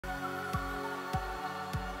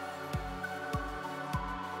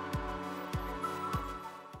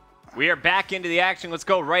We are back into the action. Let's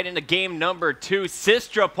go right into game number 2.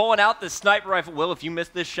 Sistra pulling out the sniper rifle. Will, if you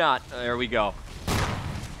missed this shot, there we go.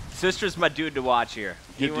 Sistra's my dude to watch here.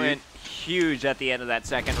 He went huge at the end of that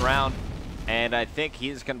second round, and I think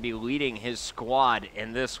he's going to be leading his squad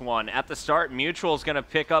in this one. At the start, Mutual's going to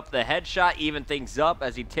pick up the headshot, even things up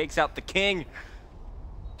as he takes out the king.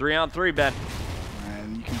 3-on-3, Ben.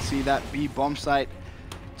 And you can see that B bomb site.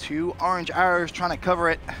 2 orange arrows trying to cover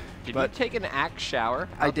it. Did you take an axe shower?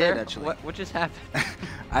 I did, there? actually. What just happened?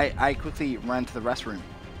 I quickly ran to the restroom.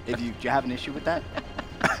 Do you have an issue with that?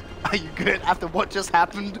 Are you good after what just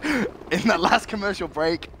happened in that last commercial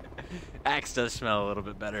break? Axe does smell a little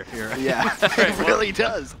bit better here. Yeah, it really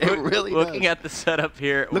does. It really does. Looking at the setup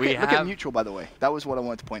here, look at Mutual, by the way. That was what I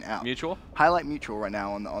wanted to point out. Mutual? Highlight Mutual right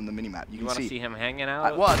now on the minimap. You want to see him hanging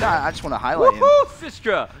out? Well, no, I just want to highlight him.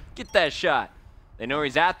 Sistra, get that shot. They know where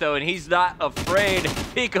he's at, though, and he's not afraid.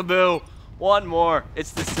 Peekaboo. One more.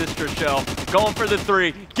 It's the Sistra show. Going for the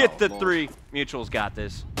 3. Get the 3. Mutual's got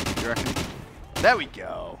this. You reckon? There we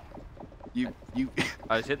go. You.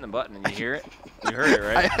 I was hitting the button, and you hear it? You heard it,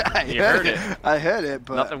 right? You heard it. I heard it,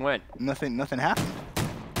 but nothing went. Nothing happened.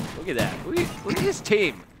 Look at that. Look at his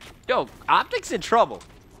team. Yo, Optic's in trouble.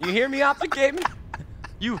 You hear me, Optic Gaming?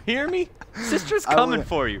 You hear me? Sistra's coming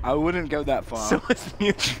for you. I wouldn't go that far. So is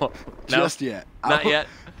Mutual. Just yet. Not yet?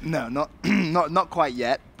 No, not quite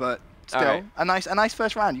yet, but still right. a nice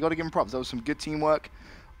first round. You got to give him props. There was some good teamwork.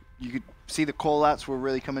 You could see the call-outs were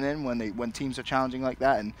really coming in when teams are challenging like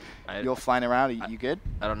that, and you're flying around. Are you good?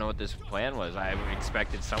 I don't know what this plan was. I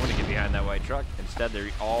expected someone to get behind that white truck. Instead, they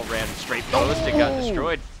all ran straight post and got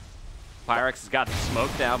destroyed. Pyrex has got the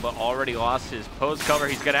smoke down, but already lost his post cover.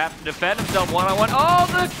 He's going to have to defend himself one-on-one. Oh,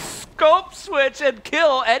 the scope switch and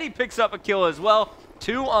kill. Eddie picks up a kill as well.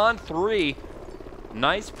 2-on-3.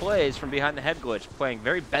 Nice plays from behind the head glitch, playing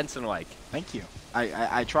very Benson-like. Thank you.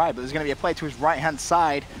 I tried, but there's going to be a play to his right-hand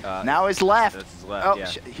side. Now his left. That's his left, oh,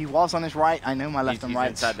 yeah. He was on his right. I know my left and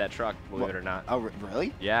right. He's inside that truck, believe it or not. Oh,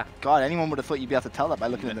 really? Yeah. God, anyone would have thought you'd be able to tell that by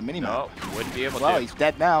looking at the minimap. No, wouldn't be able to. Well, he's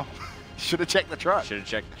dead now. Should have checked the truck. Should have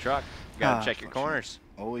checked the truck. You got to check your corners.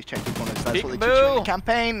 Always check your corners. That's what they teach you in the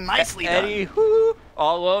campaign. Nicely done. Eddie, whoo,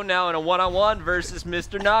 all alone now in a one-on-one versus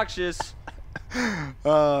Mr. Noxious.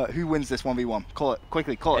 Who wins this 1v1? Call it.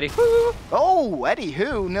 Quickly, call it. Eddie, whoo. Oh, Eddie,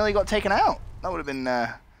 who nearly got taken out. That would have been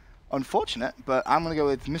unfortunate, but I'm going to go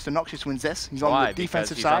with Mr. Noxious wins this. He's on the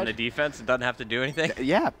defensive side. He's on the defense and doesn't have to do anything?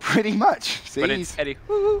 Yeah, pretty much. See, but it's Eddie,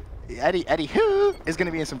 whoo. Eddie who is going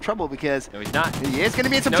to be in some trouble because... No, he's not. He is going to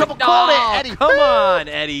be in some trouble. Call it, Eddie. Come on,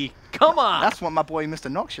 Eddie. Come on. That's what my boy Mr.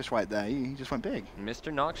 Noxious right there. He just went big.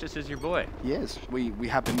 Mr. Noxious is your boy. He is. We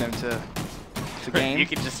have been known to game. You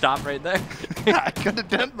can just stop right there. I could have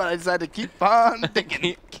done, but I decided to keep on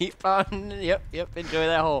digging. keep on. Yep. Enjoy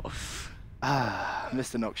that hole.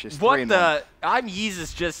 Mr. Noxious. What the? I'm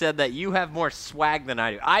Yeezus just said that you have more swag than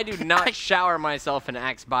I do. I do not shower myself in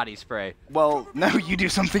Axe body spray. Well, no, you do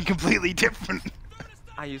something completely different.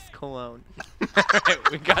 I use cologne.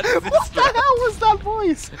 Right, we got this. What the hell was that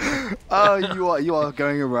voice? Oh, you are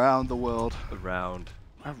going around the world. Around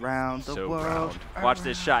the world. Watch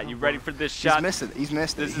this shot. You ready for this shot? He's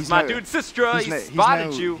missed it. This is my dude, Sistra. He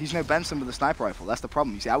spotted you. He's no Benson with a sniper rifle. That's the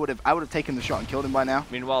problem. You see, I would have taken the shot and killed him by now.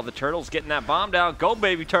 Meanwhile, the turtle's getting that bomb down. Go,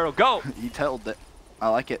 baby turtle, go. He turtled it. I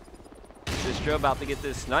like it. Sistra about to get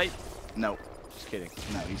this snipe. No. Just kidding.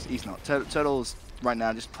 No, he's not. Turtle's right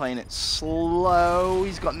now just playing it slow.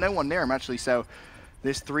 He's got no one near him actually. So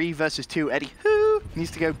there's 3 versus 2. Eddie who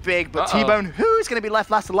needs to go big, but T-Bone who is going to be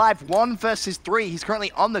left last alive. 1 versus 3. He's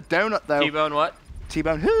currently on the donut though. T-Bone what?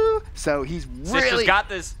 T-Bone who? So he's really... Sistra's got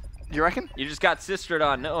this. You reckon? You just got Sistra'd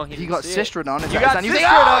on. No, he got Sistra'd on. You got Sistra'd on. He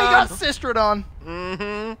got Sistra'd on.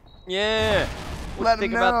 Mm-hmm. Yeah. Let him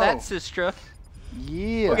think know. about that, Sistra.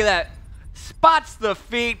 Yeah. Look at that. Spots the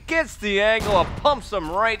feet, gets the angle, and pumps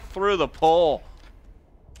him right through the pole.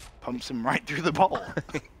 Pumps him right through the pole.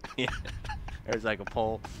 Yeah. There's like a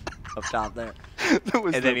pole up top there.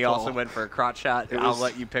 And then he also went for a crotch shot. I'll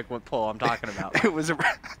let you pick what pole I'm talking about. It was a...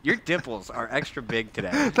 Your dimples are extra big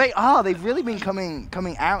today. They are. They've really been coming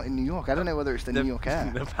out in New York. I don't know whether it's the New York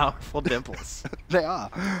air. The powerful dimples. They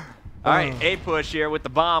are. All right, A push here with the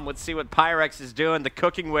bomb. Let's see what Pyrex is doing. The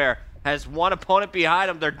cooking ware has one opponent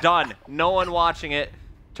behind him. They're done. No one watching it.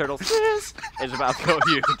 Turtle Sis is about to go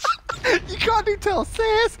huge. You can't do Turtle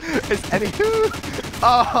Sis. It's Eddie who.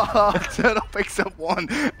 Oh, Turtle picks up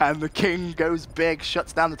 1, and the king goes big,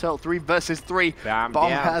 shuts down the Turtle. 3 versus 3.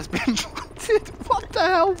 Bomb has been planted. What the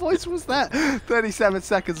hell voice was that? 37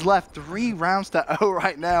 seconds left. 3 rounds to 0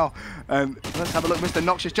 right now. Let's have a look. Mr.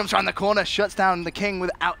 Noxious jumps around the corner, shuts down the King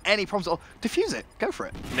without any problems at all. Defuse it. Go for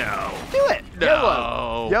it. No. Do it. No.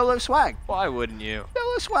 YOLO. YOLO swag. Why wouldn't you?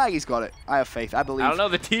 YOLO swag. He's got it. I have faith. I believe. I don't know.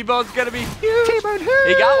 The T-bone's going to be huge. T-bone who?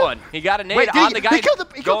 He got one. He got a nade on the guy. He killed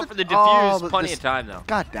going for the defuse. Plenty of time, though.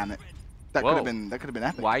 God damn it. That could have been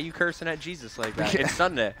epic. Why are you cursing at Jesus like that? It's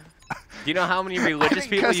Sunday. Do you know how many religious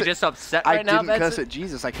people you just upset right now, Benson? I didn't curse at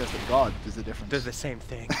Jesus, I cursed at God. There's a difference. They're the same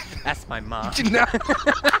thing. That's my mom. No.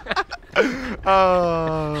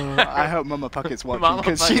 Oh, I hope Mama Pucket's watching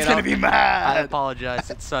because she's going to be mad. I apologize.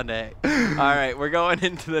 It's Sunday. All right, we're going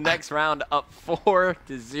into the next round up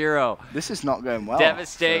 4-0. This is not going well.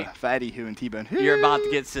 Devastate. For Eddie, Who, and T-Bone. You're about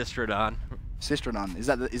to get Sistradon. Sistradon. Is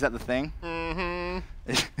that the thing? Mm-hmm.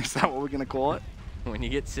 Is that what we're going to call it? When you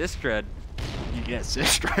get Sistrad. You get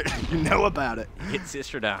Sistradon. You know about it. You get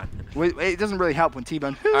Sistradon. It doesn't really help when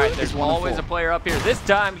T-Bone. All right, there's always a player up here. This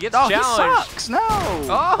time gets challenged. He sucks. No.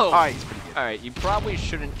 Oh. All right, he's pretty good. All right, you probably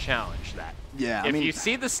shouldn't challenge that. Yeah, if you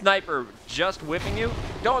see the sniper just whipping you,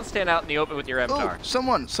 don't stand out in the open with your MTAR.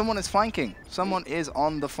 Oh, someone is flanking. Someone is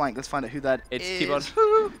on the flank. Let's find out who that is. It's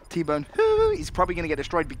T-Bone. T-Bone. He's probably going to get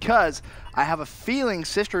destroyed because I have a feeling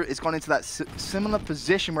Sister has gone into that similar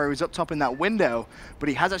position where he was up top in that window, but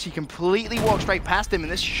he has actually completely walked straight past him,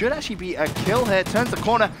 and this should actually be a kill here. Turns the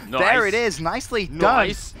corner. Nice. There it is. Nicely done.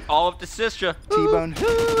 Nice. All up to Sistra. T-Bone.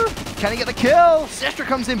 Can he get the kill? Sistra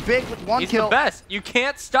comes in big with one kill. He's the best. You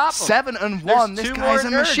can't stop him. 7-1. This guy's a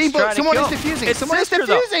machine. But someone is defusing. Someone is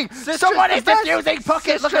defusing. Someone is defusing.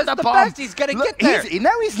 Puckett, look at the bomb. He's gonna get there.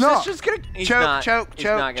 No, he's not. Sistra's gonna.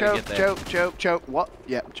 Choke. What?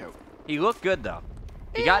 Yeah, choke. He looked good though.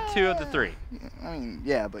 He got 2 of the 3. I mean,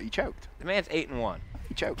 yeah, but he choked. The man's 8-1.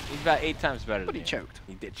 He choked. He's about 8 times better than he choked.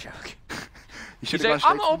 He did choke. He said,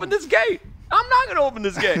 I'm gonna open this gate. I'm not gonna open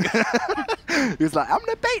this gate. He was like, I'm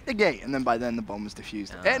gonna bait the gate, and then by then the bomb was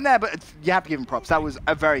defused. No, but you have to give him props. That was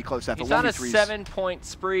a very close effort. He's on a 7-point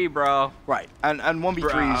spree, bro. Right, and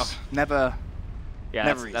 1v3s never.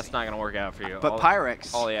 Yeah, that's not gonna work out for you. But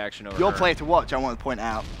Pyrex, all the action over. Your player to watch. I want to point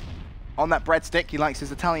out on that breadstick. He likes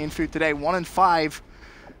his Italian food today. 1 and 5,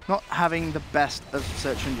 not having the best of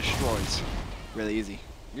search and destroys. Really easy.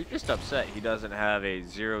 You're just upset he doesn't have a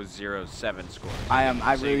 007 score. I am.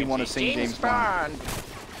 I really want to sing James Bond.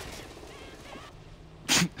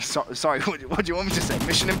 Sorry, what do you want me to say?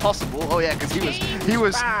 Mission Impossible? Oh yeah, because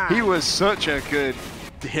he was such a good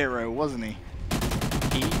hero, wasn't he?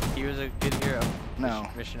 He was a good hero. No.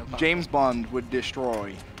 Mission Impossible. James Bond would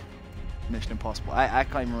destroy Mission Impossible. I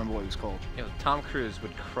can't even remember what he was called. You know, Tom Cruise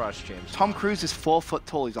would crush James. Tom Cruise is 4 foot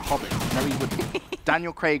tall. He's a hobbit. No, he wouldn't.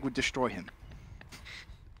 Daniel Craig would destroy him.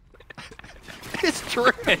 It's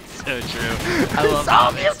true. It's so true. I love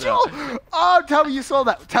that. Oh, tell me you saw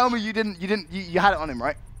that. Tell me you didn't. You had it on him,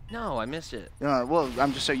 right? No, I missed it. Well,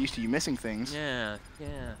 I'm just so used to you missing things. Yeah.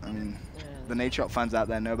 I mean, the Nadeshot fans out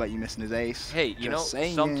there know about you missing his ace. Hey, you know,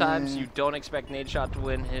 sometimes you don't expect Nadeshot to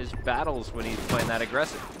win his battles when he's playing that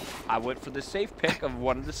aggressive. I went for the safe pick of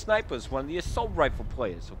one of the snipers, one of the assault rifle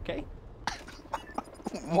players, okay?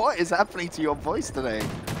 What is happening to your voice today?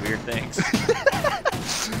 Weird things.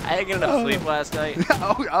 I didn't get enough sleep last night.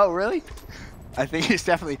 Oh, really? I think it's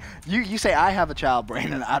definitely... You say I have a child brain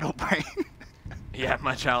and an adult brain. Yeah,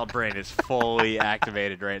 my child brain is fully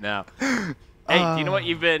activated right now. Hey, do you know what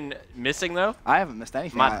you've been missing, though? I haven't missed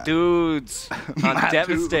anything. My dudes on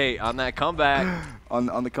Devastate, on that comeback.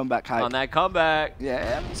 On the comeback hype. On that comeback.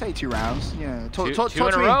 Yeah, say 2 rounds. Yeah, two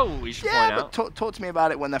in a row, we should point out. But talk to me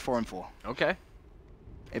about it when they're 4 and 4. Okay.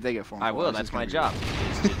 If they get 4 and 4. I will. That's my job,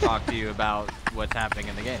 is to talk to you about what's happening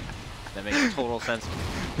in the game. That makes total sense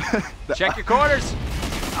to me. Check your corners.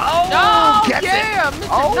 Oh, yeah!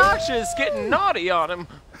 Mr. Noxious getting naughty on him.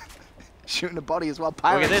 Shooting the body as well.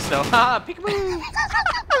 Look at this, though. Ha! Peekaboo!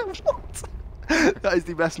 What? That is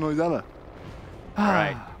the best noise ever. All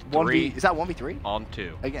right. 1v. Is that 1v3? On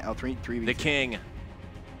 2. Again, 3v. The king.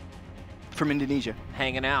 From Indonesia.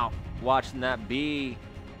 Hanging out, watching that B.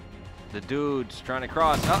 The dude's trying to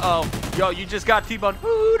cross. Uh-oh. Yo, you just got T-Bone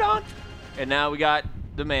food on. And now we got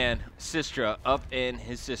the man, Sistra, up in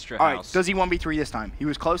his Sistra house. All right, does he 1v3 this time? He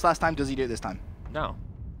was close last time. Does he do it this time? No.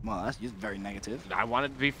 Well, that's just very negative. I want it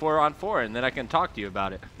to be 4 on 4, and then I can talk to you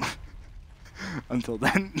about it. Until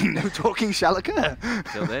then, no talking shall occur.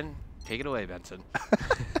 Until then, take it away, Benson.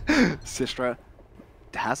 Sistra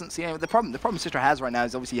hasn't seen any. The problem Sistra has right now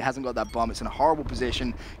is obviously he hasn't got that bomb. It's in a horrible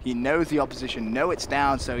position. He knows the opposition know it's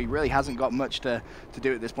down, so he really hasn't got much to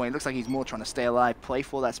do at this point. It looks like he's more trying to stay alive, play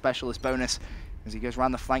for that specialist bonus. As he goes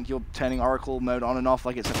around the flank, you're turning Oracle mode on and off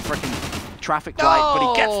like it's a freaking traffic light, but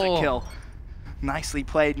he gets the kill. Nicely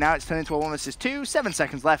played. Now it's turned into a 1 versus 2. 7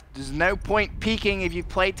 seconds left. There's no point peeking if you've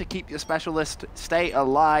played to keep your specialist stay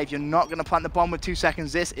alive. You're not going to plant the bomb with 2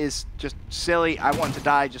 seconds. This is just silly. I want him to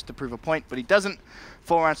die just to prove a point, but he doesn't.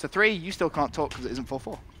 4 rounds to 3. You still can't talk because it isn't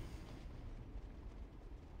 4-4.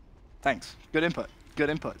 Thanks. Good input. Good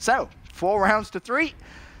input. So, 4 rounds to 3.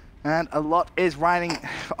 And a lot is riding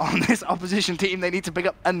on this opposition team. They need to pick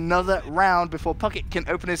up another round before Puckett can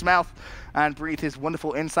open his mouth and breathe his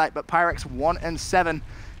wonderful insight. But Pyrex 1 and 7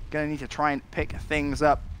 gonna need to try and pick things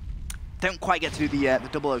up. Don't quite get to do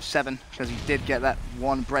the 007 because he did get that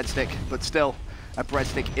one breadstick, but still, a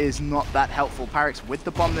breadstick is not that helpful. Pyrex with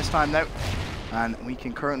the bomb this time though. And we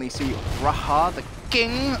can currently see Raha, the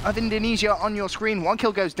king of Indonesia, on your screen. 1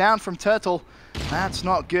 kill goes down from Turtle. That's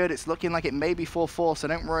not good. It's looking like it may be 4-4, so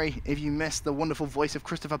don't worry if you missed the wonderful voice of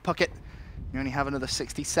Christopher Puckett. You only have another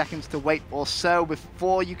 60 seconds to wait or so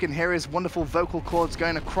before you can hear his wonderful vocal cords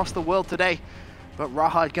going across the world today. But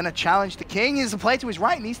Raha going to challenge the king. He's a player to his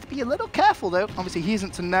right. Needs to be a little careful, though. Obviously, he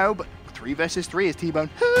isn't to know, but 3 versus 3 is T-Bone.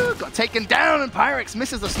 Got taken down, and Pyrex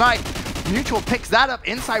misses the snipe. Neutral picks that up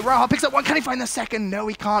inside. Raha picks up 1. Can he find the second? No,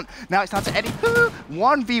 he can't. Now it's down to Eddie.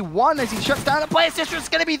 1v1 as he shuts down a player. Sistra's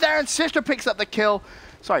going to be there, and Sistra picks up the kill.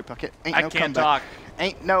 Sorry, Puckett. Ain't no can't comeback. talk.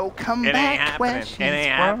 Ain't no comeback. It ain't happening. It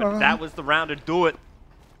ain't happening. That was the round to do it.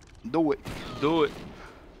 Do it. Do it.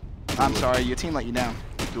 I'm sorry, your team let you down.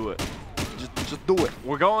 Do it. Just do it.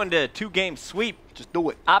 We're going to 2-game sweep. Just do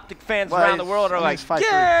it. Optic fans around the world are like,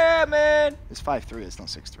 yeah, man. It's 5-3. It's not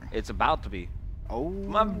 6-3. It's about to be. Oh.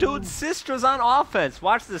 My dude, Sistra's on offense.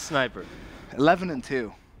 Watch this sniper. 11 and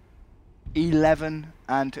 2. 11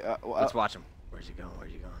 and 2. Let's watch him. Where's he going?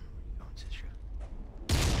 Where's he going? Where's he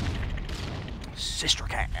going, Sistra? Sistra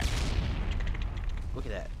cat. Look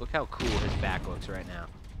at that. Look how cool his back looks right now.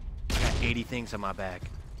 I got 80 things on my back.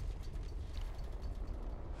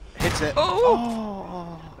 Hits it.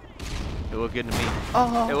 Oh! It looked good to me.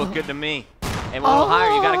 Oh. It looked good to me. And a little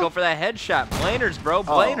higher, you gotta go for that headshot. Blaners, bro,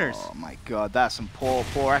 blaners. Oh my god, that's some poor.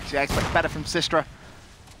 Actually, I expect better from Sistra.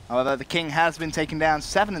 However, the king has been taken down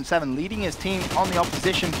 7 and 7, leading his team on the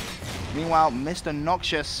opposition. Meanwhile, Mr.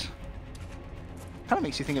 Noxious kind of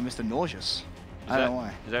makes you think of Mr. Nauseous. I don't know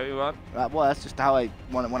why. Is that what you want? Well, that's just how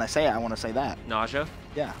when I say it, I want to say that. Nausea?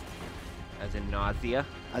 Yeah. As in nausea?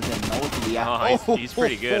 As in nausea. Oh, he's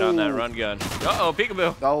pretty good on that run gun. Uh-oh,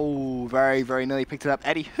 peekaboo. Oh, very, very nearly picked it up.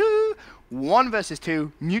 Eddie, 1 versus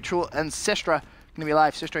 2. Neutral and Sistra gonna be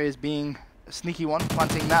alive. Sistra is being a sneaky one,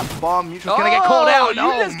 planting that bomb. Neutral's gonna get called out.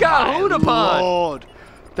 You just got hooed upon. Lord,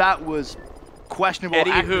 that was questionable Eddie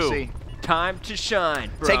accuracy. Time to shine,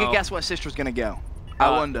 bro. Take a guess where Sistra's gonna go. I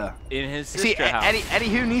wonder. In his sister See, house. Eddie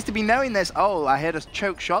who needs to be knowing this. Oh, I heard a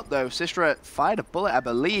choke shot though. Sistra fired a bullet, I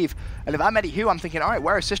believe. And if I'm Eddie who, I'm thinking, all right,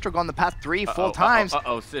 where has Sistra gone the past 3-4 times?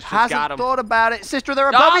 Sistra's hasn't got him. thought about it. Sistra, they're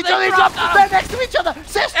above each other. They're next to each other.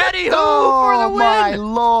 Sistra. Eddie who for the win. Oh my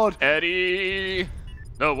lord. Eddie,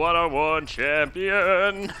 the one-on-one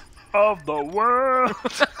champion of the world.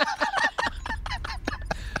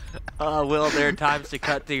 Will, there are times to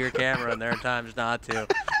cut to your camera and there are times not to.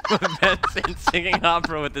 Benson singing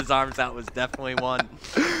opera with his arms out was definitely one.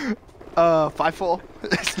 5-4.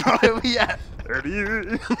 It's not over yet.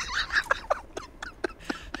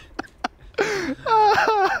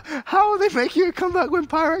 How will they make you a comeback when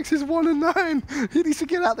Pyrex is 1 and 9? He needs to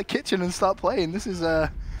get out the kitchen and start playing. This is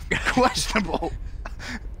questionable.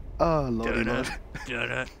 Oh lordy lord.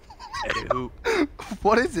 Eddie who?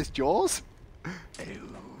 What is this, Jaws? Eddie who?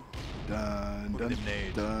 Dun Look at dun them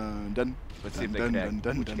nades. dun dun. Let's see if they Dun, connect.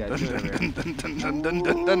 dun, What you dun, guys dun, doing dun, over dun, dun, dun, dun,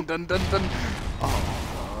 dun, dun, dun, dun, dun.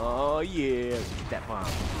 Oh yeah, let's get that bomb.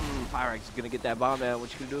 Pyrex is gonna get that bomb down.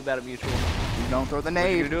 What you gonna do about it, Mutual? You don't throw the What you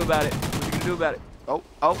nade. gonna do about it? What you gonna do about it?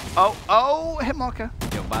 Oh, hit marker.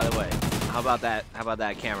 Yo, by the way, how about that? How about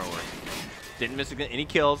that camera work? Didn't miss any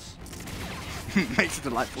kills. Makes a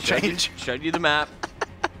delightful change. Showed you the map.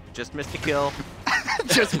 Just missed a kill.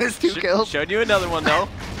 Just missed 2 kills. Showed you another one though.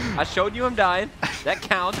 I showed you him dying. That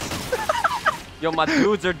counts. Yo, my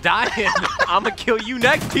dudes are dying. I'ma kill you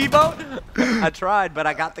next, T-Bone. I tried, but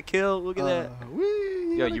I got the kill. Look at that.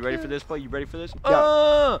 Yo, you ready for this, boy? You ready for this?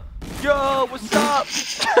 Yo, what's up?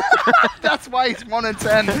 That's why he's 1 and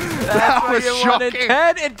 10. That's why you're 1 and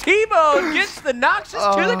 10, and T-Bone gets the Noxious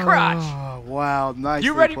to the crotch. Wow, nice.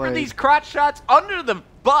 You ready for these crotch shots under the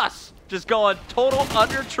bus? Just going total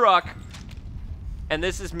under truck. And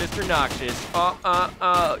this is Mr. Noxious.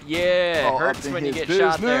 Yeah, hurts when you get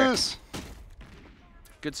shot there.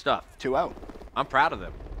 Good stuff. 2 out. I'm proud of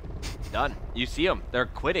them. Done. You see them. They're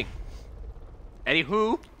quitting. Eddie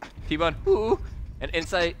who? T-Bone who? And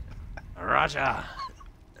Insight. Raja.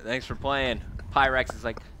 Thanks for playing. Pyrex is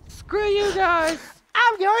like, Screw you guys.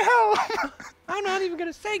 I'm going home. I'm not even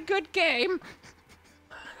gonna say good game.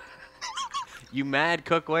 You mad,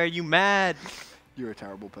 Cookware? You mad? You're a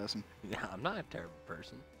terrible person. Yeah, I'm not a terrible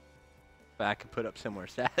person. But I can put up similar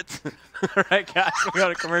stats. All right, guys, we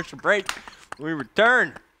got a commercial break. When we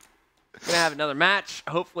return, we're gonna have another match.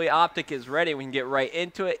 Hopefully, Optic is ready. We can get right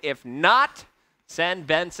into it. If not, send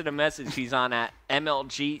Benson a message. He's on at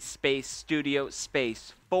MLG space Studio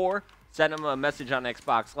space 4. Send him a message on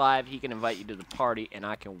Xbox Live. He can invite you to the party, and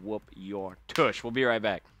I can whoop your tush. We'll be right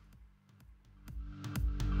back.